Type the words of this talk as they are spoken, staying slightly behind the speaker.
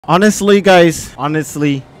Honestly, guys,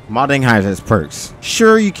 modding has its perks.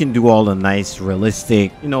 Sure, you can do all the nice,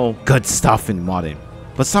 realistic, good stuff in modding.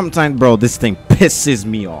 But sometimes, bro, this thing pisses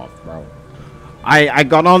me off, bro. I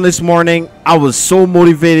got on this morning. I was so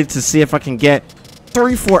motivated to see if I can get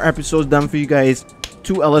 3-4 episodes done for you guys.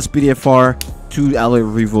 2 LSPDFR, 2 LA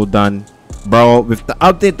Revo done. Bro, with the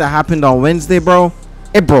update that happened on Wednesday, bro,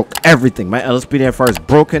 it broke everything. My LSPDFR is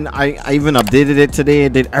broken. I even updated it today. I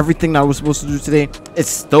did everything that I was supposed to do today. It's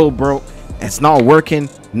still broke. It's not working.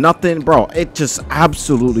 Nothing, bro. It just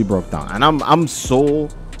absolutely broke down. And I'm so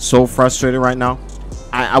frustrated right now.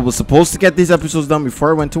 I was supposed to get these episodes done before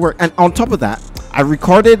I went to work. And on top of that, I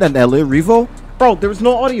recorded an LA Revo. Bro, there was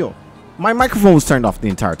no audio. My microphone was turned off the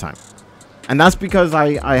entire time. And that's because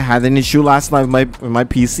I had an issue last night with my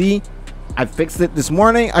PC. I fixed it this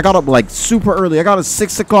morning. I got up like super early. I got up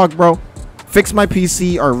 6 o'clock, bro. Fix my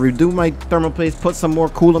PC or redo my thermal paste. Put some more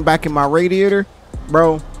coolant back in my radiator,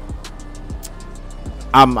 bro.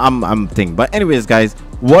 I'm thinking. But anyways, guys,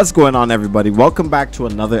 what's going on, everybody? Welcome back to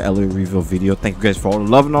another LA Revo video. Thank you guys for all the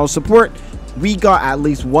love and all the support. We got at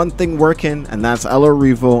least one thing working, and that's LA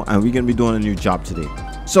Revo, and we're gonna be doing a new job today.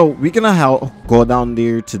 So we're gonna go down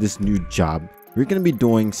there to this new job. We're gonna be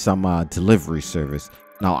doing some delivery service.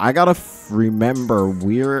 Now I gotta remember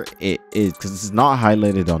where it is because it's not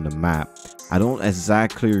highlighted on the map. I don't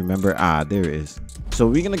exactly remember. Ah, there it is. So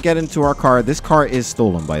we're gonna get into our car. This car is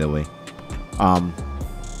stolen, by the way. I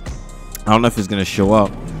don't know if it's gonna show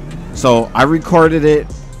up. So I recorded it.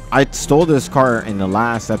 I stole this car in the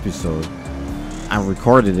last episode. I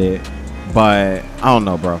recorded it, but I don't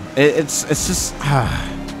know, bro. It's just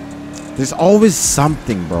there's always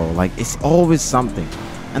something, bro. Like, it's always something.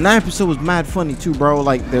 And that episode was mad funny too, bro.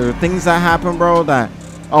 Like, there are things that happen, bro, that,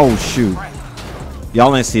 oh shoot,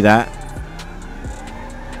 y'all didn't see that.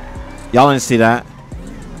 Y'all didn't see that.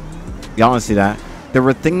 Y'all didn't see that. There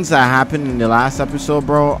were things that happened in the last episode,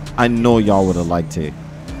 bro. I know y'all would have liked it.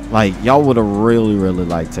 Like, y'all would have really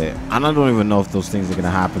liked it. And I don't even know if those things are gonna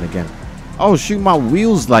happen again. Oh shoot, my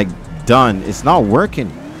wheel's like done. It's not working.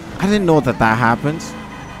 I didn't know that happens.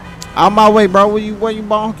 Out my way, bro. What you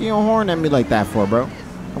bonking your horn at me like that for, bro?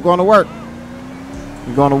 I'm going to work.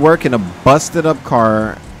 I'm going to work in a busted up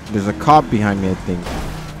car. There's a cop behind me, I think.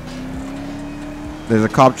 There's a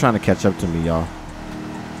cop trying to catch up to me, y'all.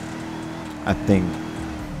 I think.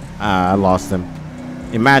 I lost him.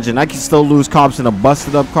 Imagine, I can still lose cops in a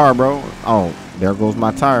busted up car, bro. Oh, there goes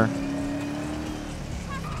my tire.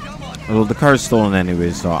 Well, the car's stolen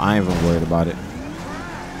anyway, so I ain't even worried about it.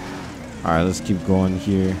 Alright, let's keep going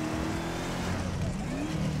here.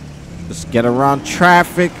 Let's get around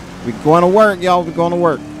traffic. We're going to work, y'all. We're going to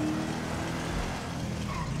work.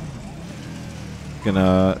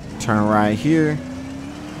 Gonna turn right here.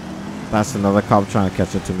 That's another cop trying to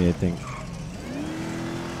catch up to me, I think.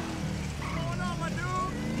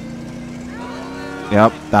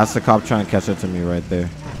 Yep, that's the cop trying to catch up to me right there.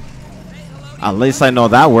 At least I know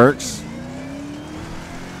that works.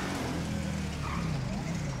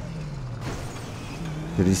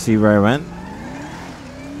 Did he see where I went?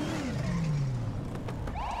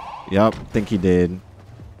 Yep, think he did.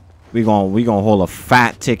 We gonna hold a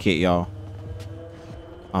fat ticket, y'all.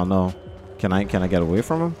 I don't know. Can I get away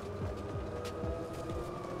from him?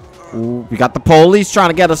 Ooh, we got the police trying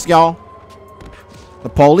to get us, y'all. The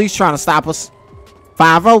police trying to stop us.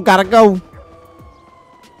 5-0, gotta go.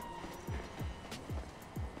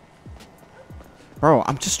 Bro,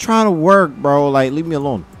 I'm just trying to work, bro. Like, leave me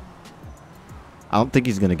alone. I don't think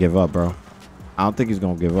he's gonna give up, bro. I don't think he's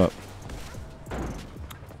gonna give up.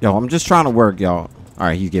 Yo, I'm just trying to work, y'all. All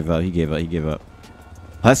right, he gave up. He gave up.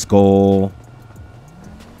 Let's go.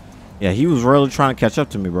 Yeah, he was really trying to catch up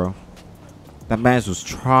to me, bro. That man was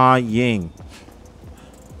trying.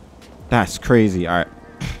 That's crazy. All right.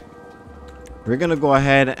 We're going to go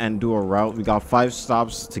ahead and do a route. We got 5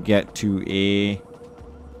 stops to get to a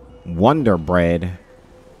Wonder Bread.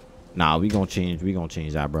 Nah, we going to change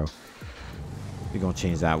that, bro. We going to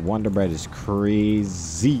change that. Wonder Bread is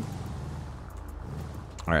crazy.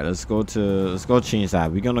 All right, let's go change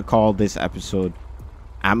that. We're gonna call this episode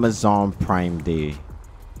Amazon Prime Day.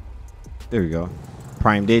 There we go.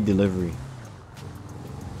 Prime Day delivery.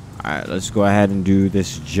 All right, let's go ahead and do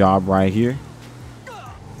this job right here.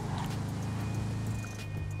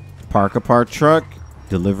 Park a parked truck,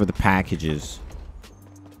 deliver the packages.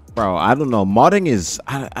 Bro, I don't know. Modding is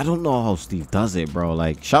I don't know how Steve does it, bro.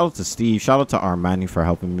 Like, shout out to Steve, shout out to Armani for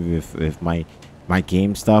helping me with my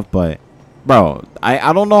game stuff, but bro,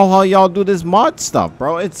 I don't know how y'all do this mod stuff,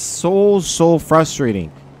 bro. It's so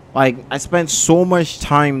frustrating. Like, I spent so much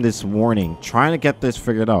time this morning trying to get this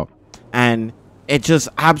figured out, and it just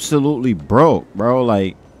absolutely broke, bro.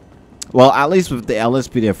 Like, Well, at least with the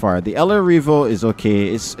LSPDFR. The LA Revo is okay.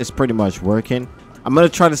 It's pretty much working. I'm gonna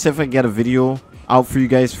try to see if I can get a video out for you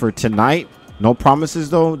guys for tonight. No promises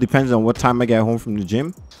though. Depends on what time I get home from the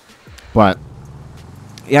gym. But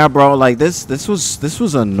yeah, bro, like this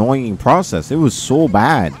was an annoying process. It was so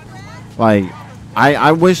bad. Like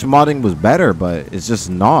I wish modding was better, but it's just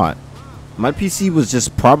not. My PC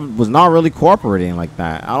was not really cooperating like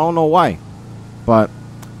that. I don't know why, but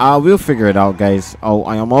we'll figure it out, guys. Oh,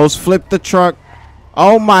 I almost flipped the truck.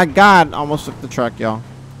 Oh my god, I almost flipped the truck, y'all.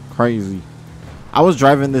 Crazy. I was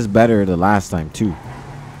driving this better the last time too,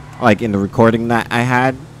 like in the recording that I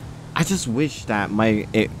had. I just wish that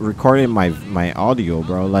it recorded my audio,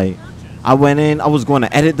 bro. Like I went in, I was going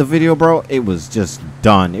to edit the video, bro. It was just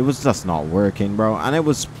done. It was just not working, bro. And it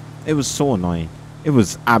was so annoying. It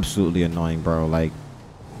was absolutely annoying, bro. Like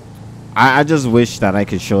I just wish that I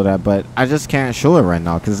could show that, but I just can't show it right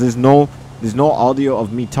now because there's no audio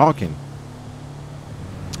of me talking.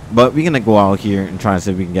 But we're gonna go out here and try to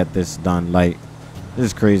see if we can get this done. Like this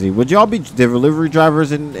is crazy. Would y'all be delivery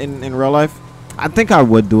drivers in real life? I think I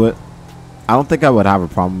would do it. I don't think I would have a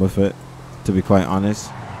problem with it, to be quite honest.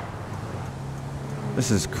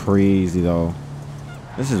 This is crazy though.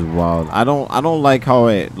 This is wild. I don't like how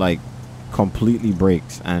it like completely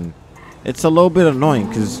breaks, and it's a little bit annoying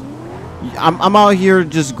because I'm out here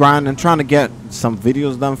just grinding, trying to get some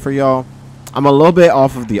videos done for y'all. I'm a little bit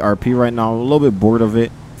off of the RP right now. I'm a little bit bored of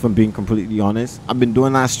it, if I'm being completely honest. I've been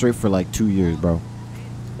doing that straight for like 2 years, bro.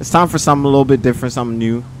 It's time for something a little bit different, something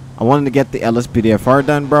new. I wanted to get the LSPDFR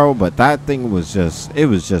done, bro, but that thing was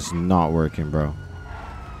just not working, bro.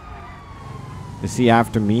 Is he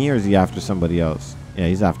after me or is he after somebody else? Yeah,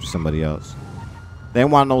 he's after somebody else. They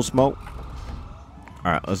ain't want no smoke.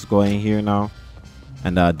 All right, let's go in here now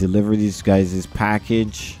and deliver these guys this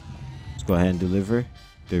package. Let's go ahead and deliver.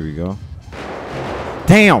 There we go.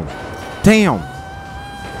 Damn.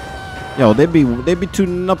 Yo, they be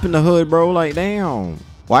tuning up in the hood, bro. Like, damn.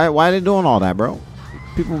 Why they doing all that, bro?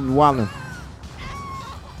 People be wilding.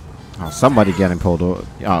 Oh, somebody getting pulled over.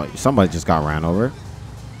 Oh, somebody just got ran over.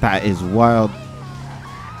 That is wild.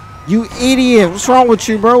 You idiot. What's wrong with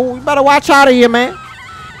you, bro? You better watch out of here, man.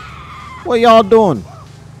 What y'all doing?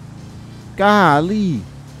 Golly.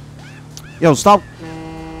 Yo, stop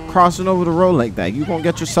crossing over the road like that. You gonna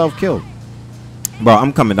get yourself killed. Bro,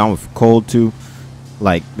 I'm coming down with cold too.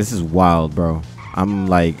 Like, this is wild, bro.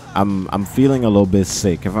 I'm feeling a little bit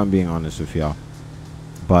sick, if I'm being honest with y'all.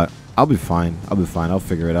 But I'll be fine. I'll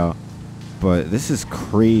figure it out. But this is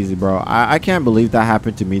crazy, bro. I can't believe that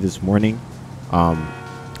happened to me this morning.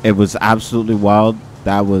 It was absolutely wild.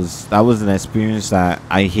 That was an experience that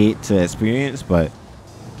I hate to experience, but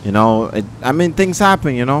you know, I mean, things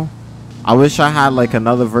happen, you know. I wish I had like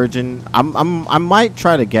another version. I might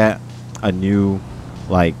try to get a new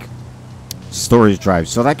like storage drive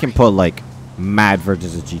so that I can put like mad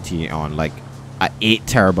versions of GTA on, like a 8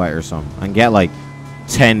 terabyte or something, and get like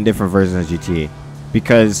 10 different versions of GTA.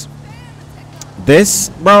 Because this,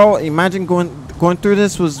 bro, imagine going through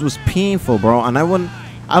this was painful, bro. And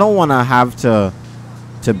I don't want to have to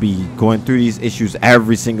be going through these issues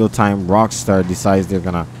every single time Rockstar decides they're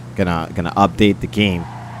gonna update the game,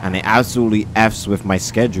 and it absolutely f's with my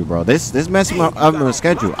schedule, bro. This messes up my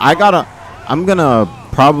schedule. I'm gonna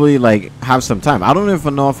probably like have some time. I don't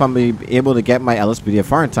even know if I'm gonna be able to get my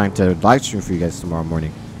LSPDFR in time to live stream for you guys tomorrow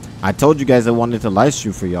morning. I told you guys I wanted to live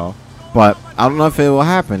stream for y'all, but I don't know if it will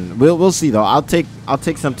happen. We'll see though. I'll take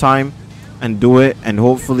some time and do it, and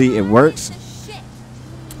hopefully it works,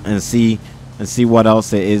 and see what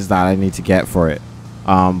else it is that I need to get for it.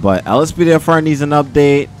 But LSPDFR needs an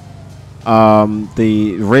update.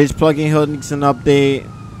 The Rage plugin hood needs an update.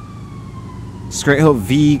 Straight Hook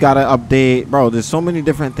V got an update, bro. There's so many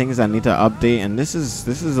different things I need to update, and this is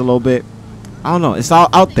a little bit, I don't know, it's all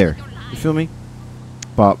out there, you feel me?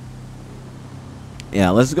 But yeah,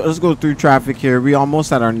 let's go through traffic here. We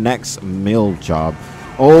almost at our next mill job.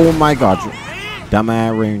 Oh my god,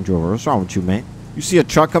 dumbass Range Rover. What's wrong with you, man? You see a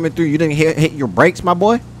truck coming through, you didn't hit your brakes, my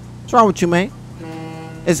boy? What's wrong with you, man?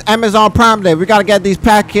 It's Amazon Prime Day. We gotta get these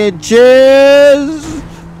packages.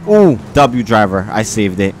 Ooh, W driver. I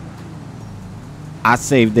saved it.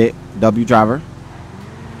 W driver.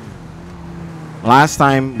 Last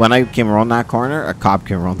time when I came around that corner, a cop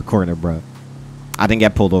came around the corner, bro. I didn't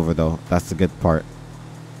get pulled over though. That's the good part.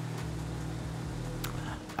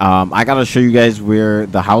 I gotta show you guys where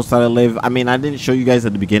the house that I live. I mean, I didn't show you guys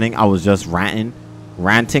at the beginning. I was just ranting.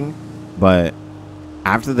 But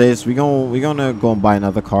after this, we're gonna go and buy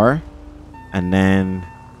another car, and then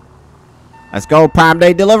let's go. Prime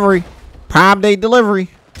Day delivery. Prime Day delivery.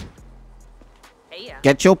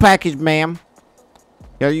 Get your package, ma'am.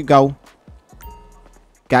 Here you go.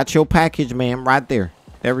 Got your package, man, right there.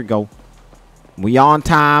 There we go. We on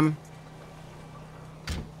time.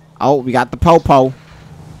 Oh, we got the popo.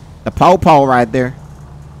 The popo right there.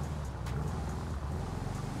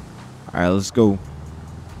 All right, let's go.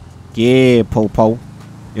 Yeah, popo.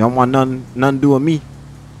 You don't want nothing to do with me.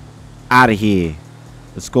 Out of here.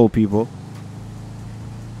 Let's go, people.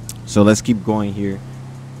 So let's keep going here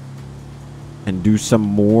and do some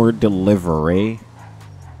more delivery.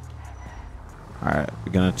 All right,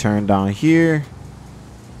 we're gonna turn down here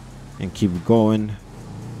and keep going.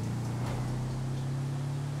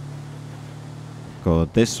 Go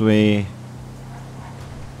this way.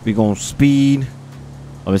 We gonna speed.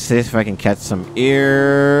 Let me see if I can catch some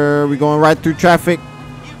air. We going right through traffic.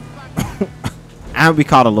 And we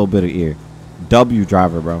caught a little bit of air. W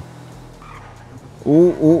driver, bro.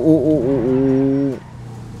 Ooh.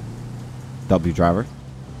 W driver.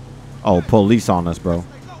 Oh, police on us, bro.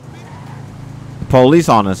 Police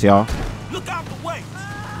on us, y'all. Look out the way.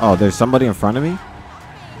 Oh, there's somebody in front of me?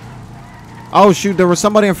 Oh, shoot. There was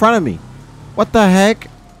somebody in front of me. What the heck?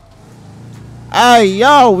 Hey,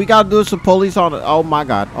 yo. We got to do some police on it. Oh, my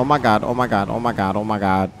God. Oh, my God. Oh, my God. Oh, my God. Oh, my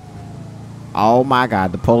God. Oh, my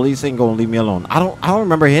God. The police ain't going to leave me alone. I don't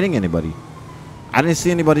remember hitting anybody. I didn't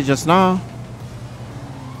see anybody just now.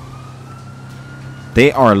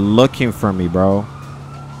 They are looking for me, bro.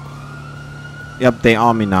 Yep, they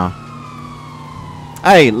on me now.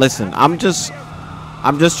 Hey, listen, I'm just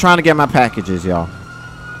trying to get my packages, y'all.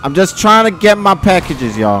 I'm just trying to get my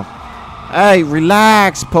packages, y'all. Hey,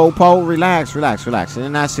 relax, Popo. Relax. It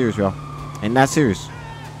ain't that serious, y'all. Ain't that serious.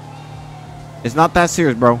 It's not that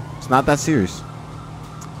serious, bro. It's not that serious.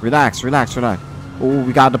 Relax. Oh,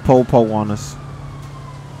 we got the Popo on us.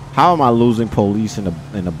 How am I losing police in the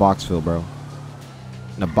boxfield, bro?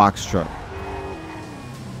 In a box truck.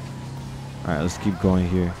 All right, let's keep going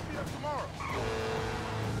here.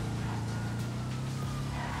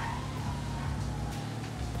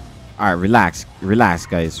 All right, relax,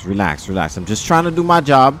 guys. Relax. I'm just trying to do my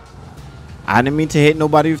job. I didn't mean to hit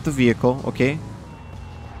nobody with the vehicle, okay?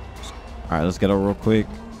 All right, let's get over real quick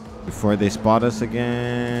before they spot us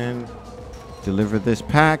again. Deliver this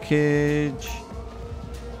package.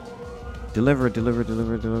 Deliver.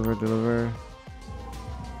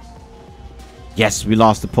 Yes, we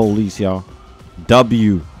lost the police, y'all.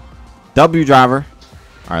 W driver.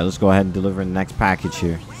 All right, let's go ahead and deliver the next package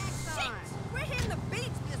here.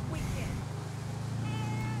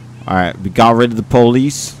 All right, we got rid of the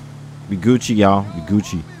police. We Gucci, y'all. We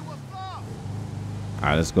Gucci. All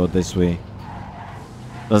right, let's go this way.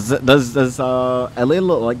 Does LA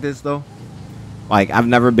look like this though? Like, I've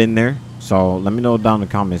never been there, so let me know down in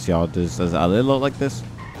the comments, y'all. Does LA look like this?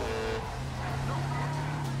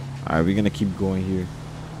 All right, we're gonna keep going here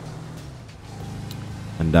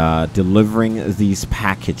and delivering these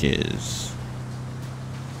packages.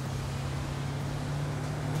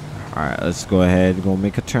 All right, let's go ahead and go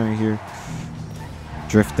make a turn here.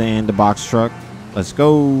 Drift in the box truck. Let's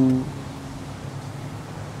go. All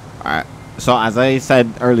right. So as I said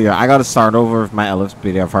earlier, I gotta start over with my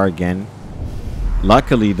LSPDFR again.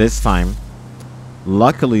 Luckily this time,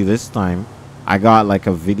 I got like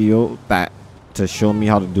a video that to show me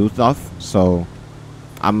how to do stuff. So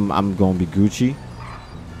I'm gonna be Gucci.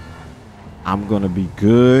 I'm gonna be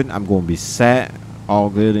good. I'm gonna be set. All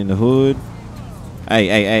good in the hood.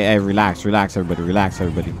 Hey, relax,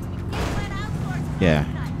 everybody. Yeah.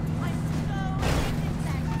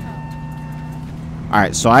 All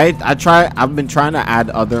right, so I've been trying to add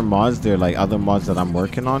other mods. There are like other mods that I'm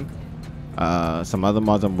working on. Some other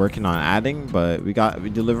mods I'm working on adding, but we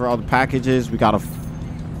deliver all the packages. We got a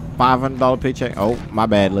 $500 paycheck. Oh, my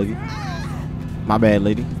bad, lady. All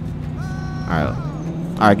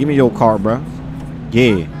right, give me your car, bro.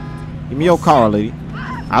 Yeah, give me your car, lady.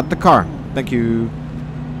 Out the car. Thank you.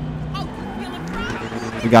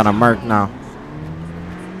 We got a Merc now.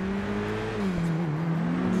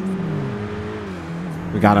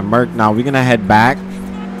 We're gonna head back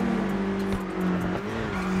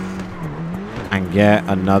and get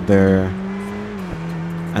another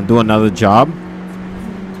and do another job.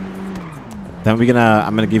 Then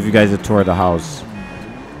I'm gonna give you guys a tour of the house.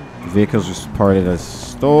 The vehicles was reported as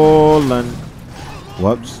stolen.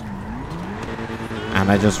 Whoops.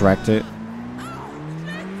 And I just wrecked it.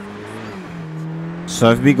 So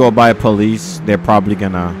if we go by police, they're probably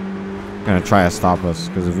gonna try to stop us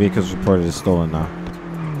because the vehicle's reported as stolen now.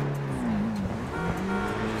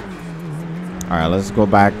 All right, let's go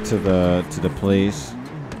back to the place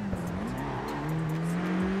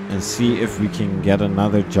and see if we can get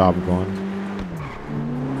another job going.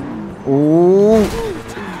 Ooh,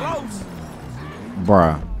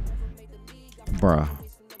 bruh.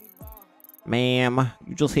 Ma'am,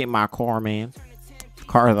 you just hit my car, man. The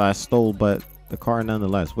car that I stole, but the car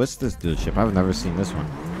nonetheless. What's this dealership? I've never seen this one.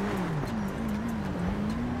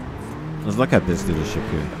 Let's look at this dealership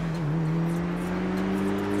here.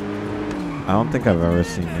 I don't think I've ever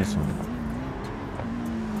seen this one.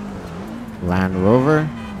 Land Rover.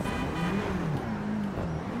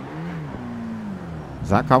 Is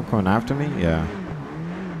that cop coming after me? Yeah.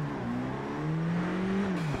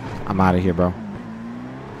 I'm out of here, bro.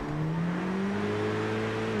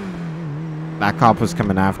 That cop was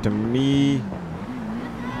coming after me.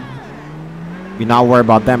 Be not worried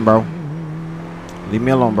about them, bro. Leave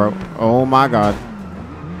me alone, bro. Oh my god.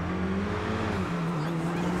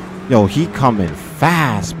 Yo, he coming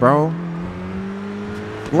fast, bro.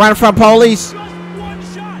 Right in front of police. Just one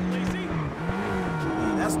shot, Lacey.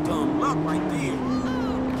 That's dumb luck right there.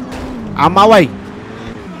 On my way.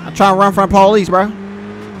 I'm trying to run from police, bro.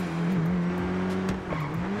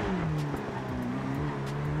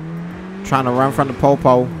 Trying to run from the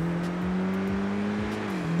popo.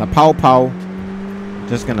 The popo.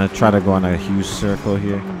 Just gonna try to go in a huge circle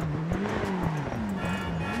here.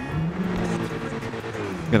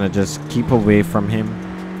 Gonna just keep away from him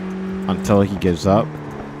until he gives up.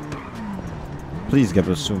 Please give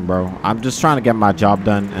us soon, bro. I'm just trying to get my job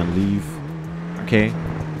done and leave. Okay?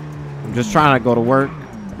 I'm just trying to go to work.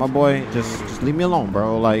 My boy, just leave me alone,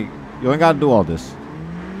 bro. Like, you ain't gotta do all this.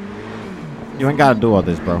 You ain't gotta do all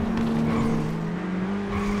this, bro.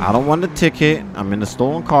 I don't want the ticket. I'm in a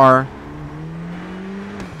stolen car.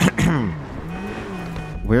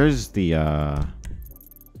 Where's the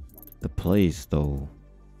place though?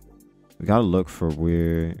 We gotta look for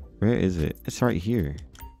where is it? It's right here.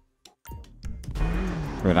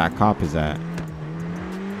 Where that cop is at.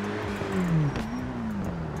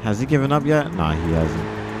 Has he given up yet? Nah, he hasn't.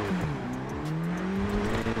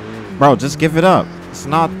 Bro, just give it up. It's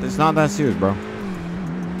not that serious, bro.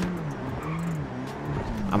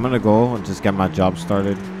 I'm gonna go and just get my job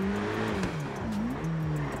started.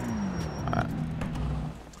 Alright.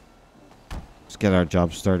 Let's get our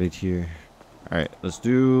job started here. Alright, let's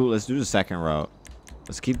do the second route.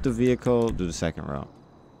 Let's keep the vehicle, do the second route.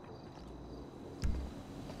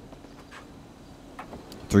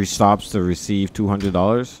 3 stops to receive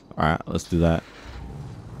 $200. Alright, let's do that.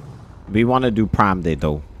 We want to do Prime Day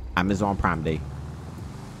though. Amazon Prime Day.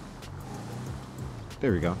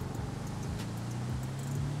 There we go.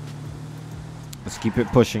 Let's keep it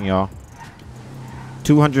pushing, y'all.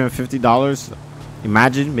 $250.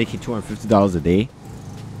 Imagine making $250 a day.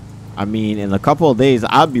 I mean, in a couple of days,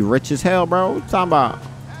 I'd be rich as hell, bro. What you talking about?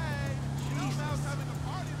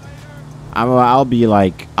 I'll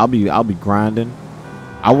be grinding.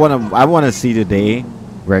 I wanna see the day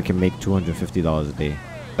where I can make $250 a day.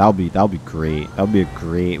 That'll be great. That'll be a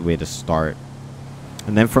great way to start.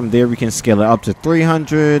 And then from there we can scale it up to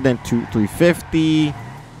 300, then to 350,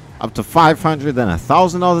 up to 500, then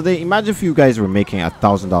 $1,000 a day. Imagine if you guys were making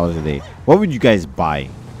 $1,000 a day. What would you guys buy?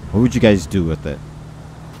 What would you guys do with it?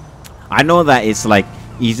 I know that it's like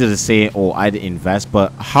easy to say, oh, I'd invest,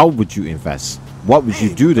 but how would you invest? What would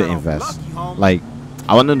you do to invest? Like,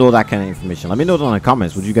 I want to know that kind of information. Let me know down in the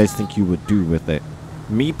comments what you guys think you would do with it.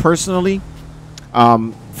 Me personally,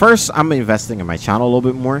 first I'm investing in my channel a little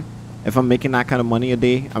bit more. If I'm making that kind of money a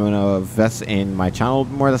day, I'm gonna invest in my channel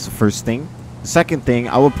more. That's the first thing. The second thing,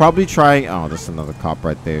 I would probably try. Oh, there's another cop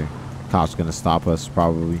right there. The cop's gonna stop us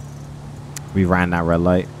probably. We ran that red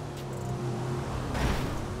light.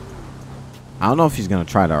 I don't know if he's gonna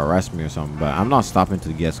try to arrest me or something, but I'm not stopping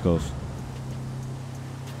till the guest goes.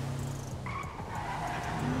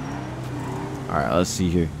 All right, let's see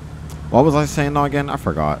here. What was I saying now again? I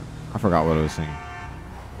forgot what I was saying.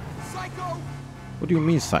 Psycho. What do you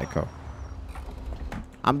mean, psycho?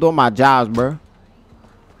 I'm doing my jobs, bro.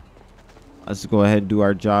 Let's go ahead and do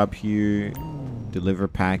our job here. Deliver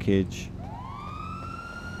package.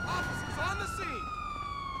 Officers on the scene.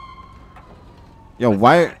 Yo,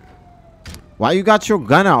 why you got your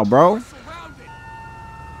gun out, bro? Surrounded.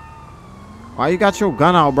 Why you got your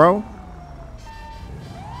gun out, bro?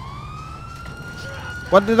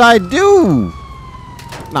 What did I do?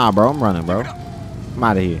 Nah, bro, I'm running, bro. I'm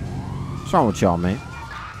out of here. What's wrong with y'all, man?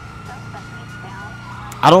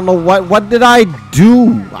 I don't know what did I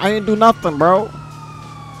do? I didn't do nothing, bro.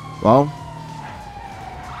 Well,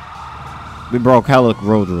 we broke hella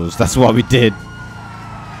road rules. That's what we did.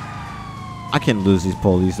 I can't lose these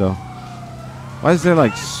police though. Why is there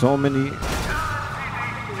like so many?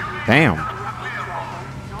 Damn.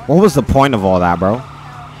 What was the point of all that, bro?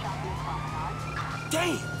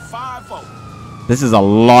 Damn, 5-0. This is a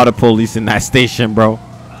lot of police in that station, bro.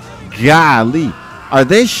 Golly. Are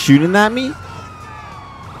they shooting at me?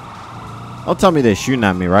 Don't tell me they're shooting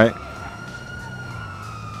at me, right?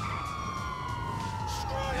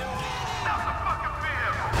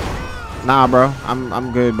 Nah, bro.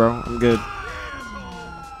 I'm good, bro. I'm good.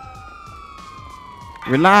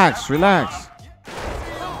 Relax, relax.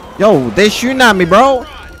 Yo, they shooting at me, bro.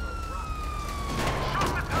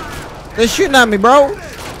 They're shooting at me, bro.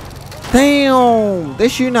 Damn, they're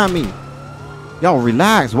shooting at me. Yo,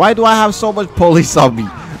 relax. Why do I have so much police on me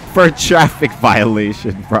for a traffic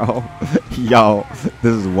violation, bro? Yo,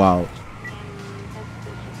 this is wild.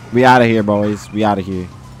 We out of here, boys. We out of here.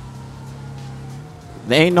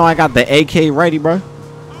 They ain't know I got the AK ready, bro.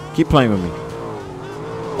 Keep playing with me.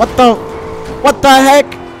 What the heck?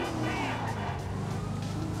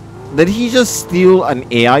 Did he just steal an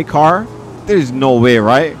AI car? There's no way,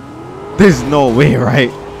 right? There's no way,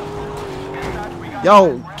 right?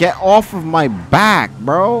 Yo, get off of my back,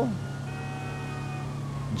 bro.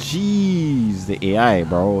 Jeez, the AI,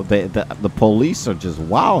 bro. The police are just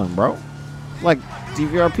wilding, bro. Like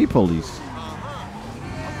DVRP police.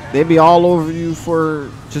 They be all over you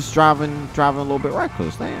for just driving a little bit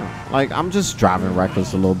reckless. Damn. Like, I'm just driving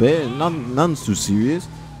reckless a little bit. Nothing's too serious.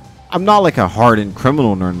 I'm not like a hardened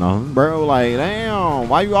criminal or nothing, bro. Like, damn,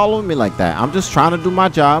 why you all over me like that? I'm just trying to do my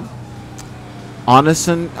job. Honest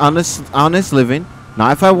living.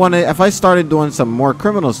 Now, if I started doing some more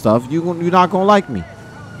criminal stuff, you're not gonna like me.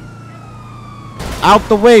 Out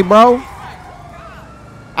the way, bro.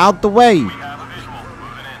 Out the way.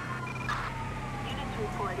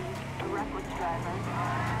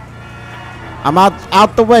 I'm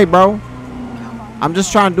out the way, bro. I'm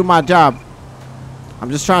just trying to do my job.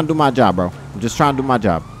 I'm just trying to do my job, bro. I'm just trying to do my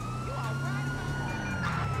job.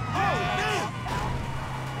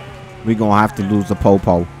 We gonna have to lose the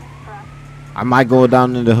po-po. I might go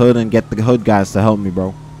down in the hood and get the hood guys to help me,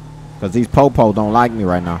 bro. Because these po-po don't like me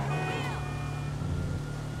right now.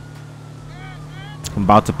 I'm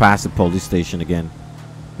about to pass the police station again.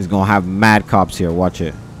 It's gonna have mad cops here. Watch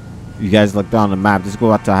it. You guys look down the map. This is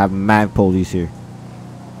about to have mad police here.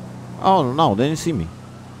 Oh, no. They didn't see me.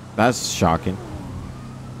 That's shocking.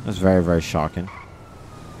 That's very, very shocking.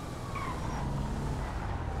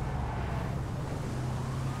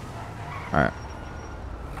 Alright.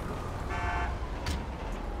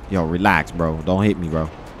 Yo, relax, bro. Don't hit me, bro.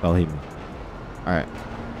 Don't hit me. Alright.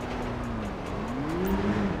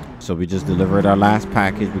 So we just delivered our last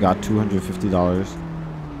package. We got $250.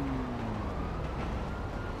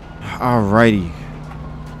 Alrighty.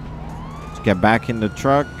 Let's get back in the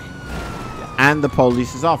truck. And the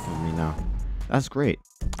police is off of me now. That's great.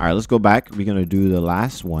 Alright, let's go back. We're going to do the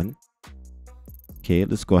last one. Okay,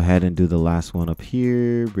 let's go ahead and do the last one up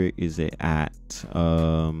here. Where is it at?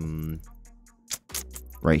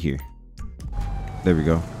 Right here. There we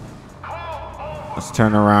go. Let's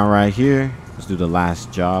turn around right here. Let's do the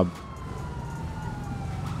last job.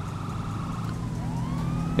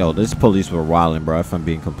 Yo, this police were wilding, bro. If I'm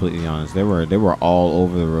being completely honest, they were all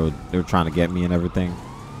over the road. They were trying to get me and everything.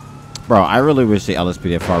 Bro, I really wish the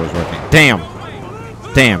LSPDFR was working.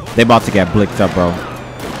 Damn, they about to get blicked up, bro.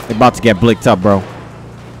 They about to get blicked up, bro.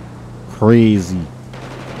 Crazy.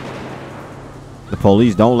 The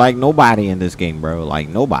police don't like nobody in this game, bro. Like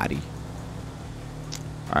nobody.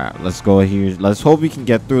 All right, let's go here. Let's hope we can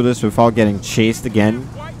get through this without getting chased again,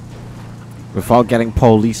 without getting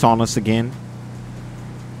police on us again,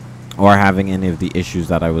 or having any of the issues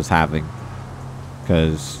that I was having,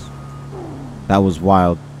 because that was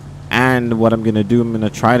wild. And what I'm gonna do, I'm gonna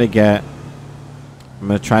try to get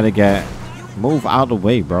move out of the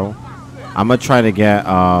way, bro. I'm gonna try to get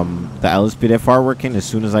the LSPDFR working as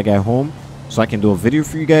soon as I get home, so I can do a video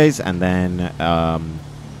for you guys, and then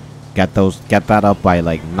get that up by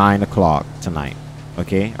like 9 o'clock tonight,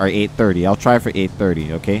 okay, or 8:30. I'll try for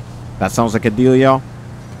 8:30. Okay, that sounds like a deal, y'all.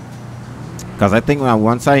 Because I think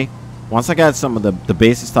once I got some of the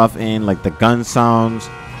basic stuff in, like the gun sounds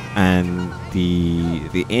and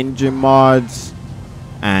the engine mods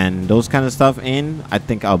and those kind of stuff in, I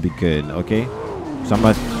think I'll be good. Okay, so I'm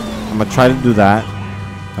gonna try to do that.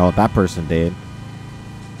 Oh, that person did.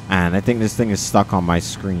 And I think this thing is stuck on my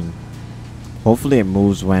screen. Hopefully it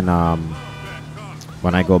moves when I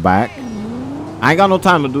go back. I ain't got no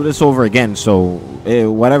time to do this over again, so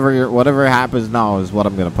whatever happens now is what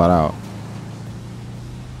I'm gonna put out.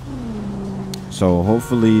 So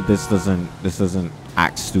hopefully this doesn't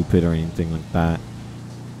act stupid or anything like that.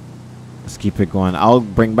 Let's keep it going. I'll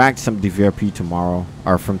bring back some DVRP tomorrow,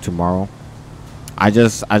 or from tomorrow. I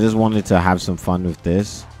just wanted to have some fun with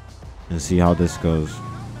this and see how this goes.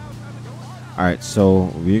 Alright,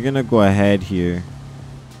 so we're gonna go ahead here.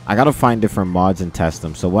 I gotta find different mods and test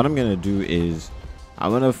them. So what I'm gonna do is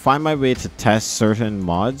I'm gonna find my way to test certain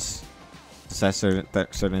mods says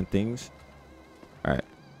certain things. All right.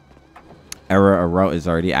 Error route is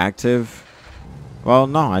already active. Well,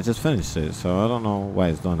 no, I just finished it, so I don't know why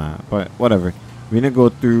it's doing that, but whatever. We're gonna go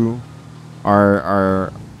through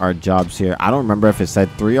our jobs here. I don't remember if it said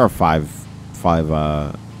 3 or 5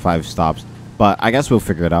 stops, but I guess we'll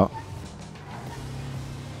figure it out.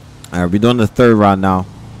 All right, we're doing the 3rd round now.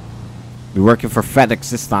 We're working for FedEx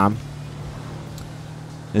this time.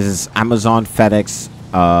 This is Amazon FedEx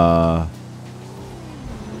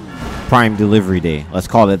Prime Delivery Day. Let's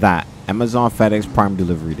call it that. Amazon FedEx Prime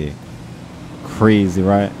Delivery Day. Crazy,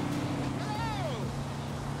 right?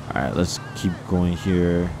 All right, let's keep going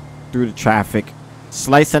here through the traffic.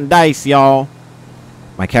 Slice and dice, y'all.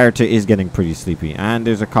 My character is getting pretty sleepy, and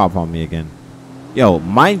there's a cop on me again. Yo,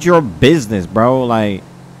 mind your business, bro. Like,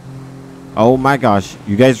 oh my gosh,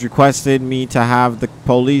 you guys requested me to have the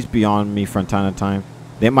police be on me from time to time.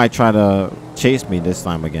 They might try to chase me this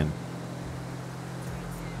time again.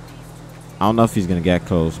 I don't know if he's gonna get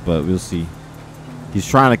close, but we'll see. He's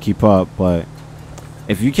trying to keep up, but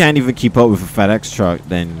if you can't even keep up with a FedEx truck,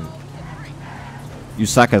 then you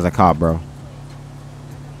suck as a cop, bro.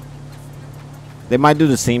 They might do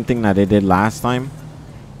the same thing that they did last time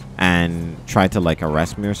and try to like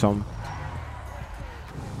arrest me or something.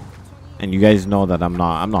 And you guys know that I'm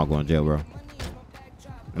not going to jail, bro.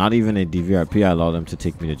 Not even a DVRP, I allowed them to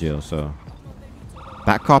take me to jail. So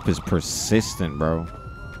that cop is persistent, bro.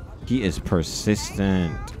 He is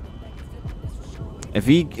persistent. If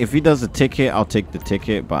he does a ticket, I'll take the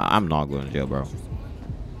ticket, but I'm not going to jail, bro.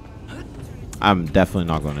 I'm definitely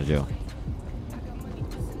not going to jail.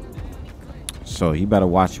 So he better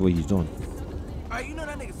watch what he's doing.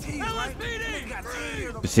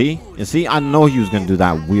 You see, I know he was gonna do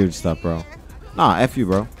that weird stuff, bro. Nah, F you,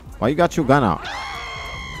 bro. Why you got your gun out?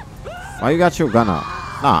 Why you got your gun out?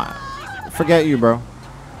 Nah, forget you, bro.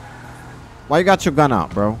 Why you got your gun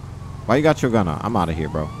out, bro? Why you got your gun out? I'm out of here,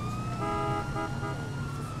 bro.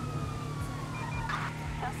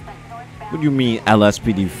 What do you mean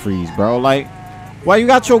LSPD freeze, bro? Like, why you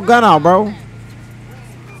got your gun out, bro?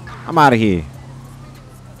 I'm out of here.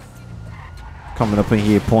 Coming up in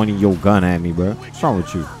here pointing your gun at me, bro. What's wrong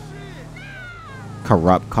with you?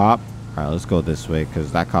 Corrupt cop. All right, let's go this way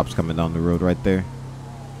because that cop's coming down the road right there.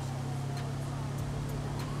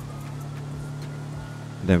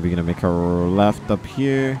 Then we're gonna make a left up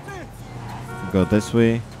here. Go this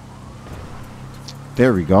way.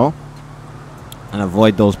 There we go. And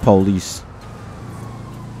avoid those police.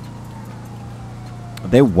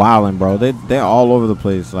 They wildin', bro. They're all over the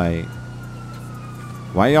place. Like,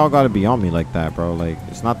 why y'all gotta be on me like that, bro? Like,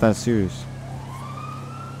 it's not that serious.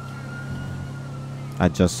 I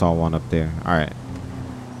just saw one up there. All right,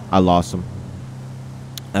 I lost him.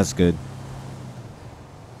 That's good.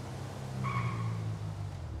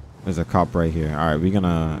 There's a cop right here. All right, we're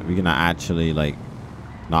gonna actually like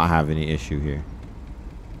not have any issue here.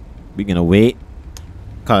 We're gonna wait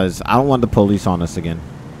because I don't want the police on us again.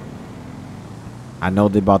 I know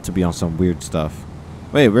they're about to be on some weird stuff.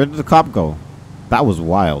 Wait, where did the cop go? That was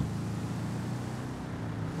wild.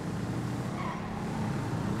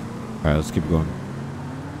 All right, let's keep going.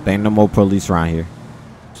 There ain't no more police around here,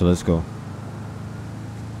 so let's go.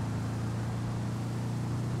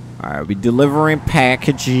 All right, we delivering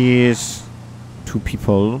packages to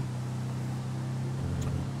people.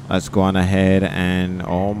 Let's go on ahead and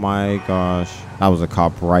oh my gosh, that was a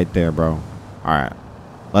cop right there, bro. All right,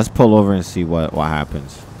 let's pull over and see what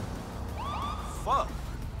happens. Fuck.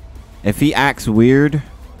 If he acts weird,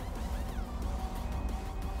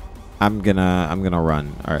 I'm gonna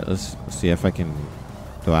run. All right, let's see if I can.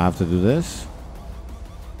 Do I have to do this?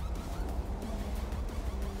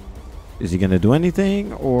 Is he gonna do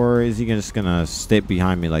anything, or is he just gonna step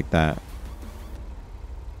behind me like that?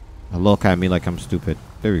 Look at me like I'm stupid.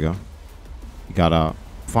 There we go. He got out.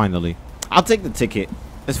 Finally. I'll take the ticket.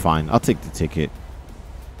 It's fine. I'll take the ticket.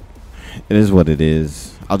 It is what it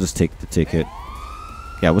is. I'll just take the ticket.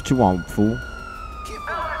 Yeah, what you want, fool?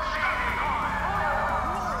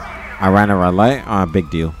 I ran a red light. Big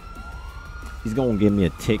deal. He's gonna give me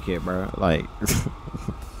a ticket, bro. Like,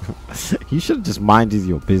 you should just minded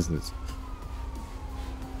your business.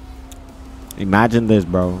 Imagine this,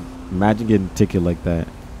 bro. Imagine getting a ticket like that.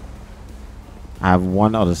 I have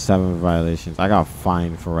 1 out of 7 violations. I got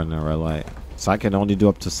fined for running a red light, so I can only do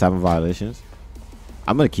up to 7 violations.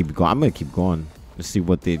 I'm gonna keep going. I'm gonna keep going. Let's see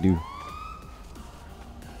what they do.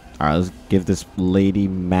 All right, let's give this lady,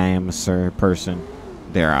 ma'am, sir, person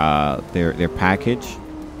their package,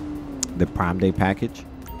 the Prime Day package.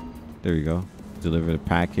 There you go. Deliver the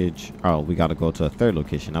package. Oh, we gotta go to a 3rd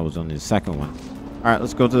location. That was only the 2nd one. All right,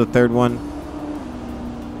 let's go to the 3rd one.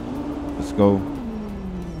 Let's go.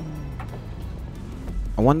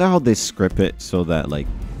 I wonder how they script it so that like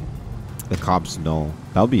the cops know.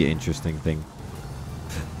 That'll be an interesting thing.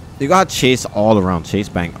 You got Chase all around, Chase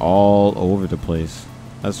Bank all over the place.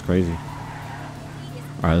 That's crazy. All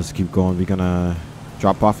right, let's keep going. We're gonna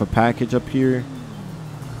drop off a package up here.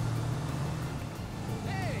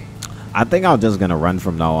 I think I'm just gonna run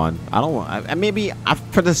from now on. I don't want. Maybe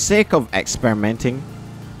for the sake of experimenting,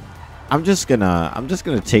 I'm just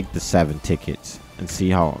gonna take the 7 tickets and see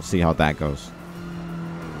how that goes.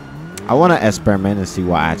 I want to experiment and see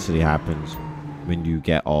what actually happens when you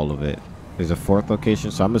get all of it. There's a 4th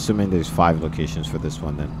location, so I'm assuming there's 5 locations for this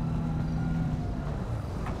one then.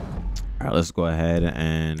 All right, let's go ahead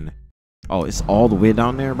and. Oh, it's all the way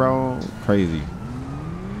down there, bro. Crazy.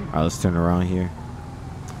 All right, let's turn around here.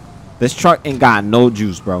 This truck ain't got no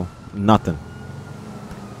juice, bro. Nothing.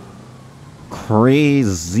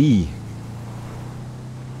 Crazy.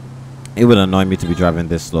 It would annoy me to be driving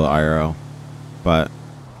this slow IRL, but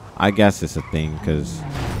I guess it's a thing because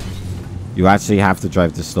you actually have to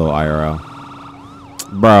drive this slow IRL,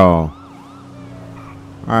 bro.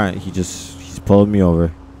 All right, he's pulling me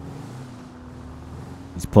over.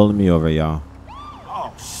 He's pulling me over, y'all.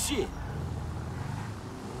 Oh shit.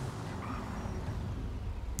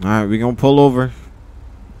 All right, we're gonna pull over.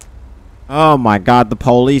 Oh my God, the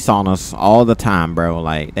police on us all the time, bro.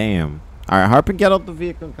 Like, damn. All right, Harper, get out the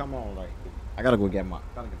vehicle and come on. Like, I gotta go get the water.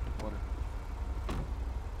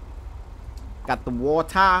 Got the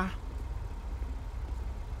water.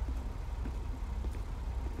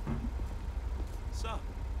 What's up?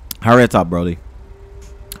 Hurry it up, Brody.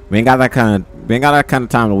 We ain't got that kind of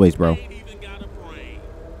time to waste, bro. Ain't even got a brain.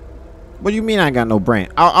 What do you mean I ain't got no brain?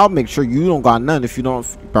 I'll make sure you don't got none if you don't,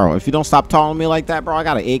 bro. If you don't stop talking to me like that, bro, I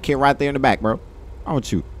got an AK right there in the back, bro. How about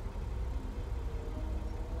you?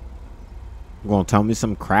 You gonna tell me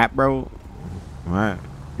some crap, bro? All right,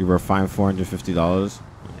 you were fined $450.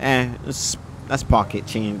 That's pocket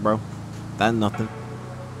change, bro. That's nothing.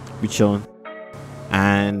 We chilling,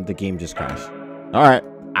 and the game just crashed. All right,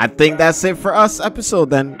 I think that's it for us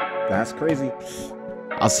episode then. That's crazy.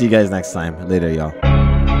 I'll see you guys next time. Later, y'all.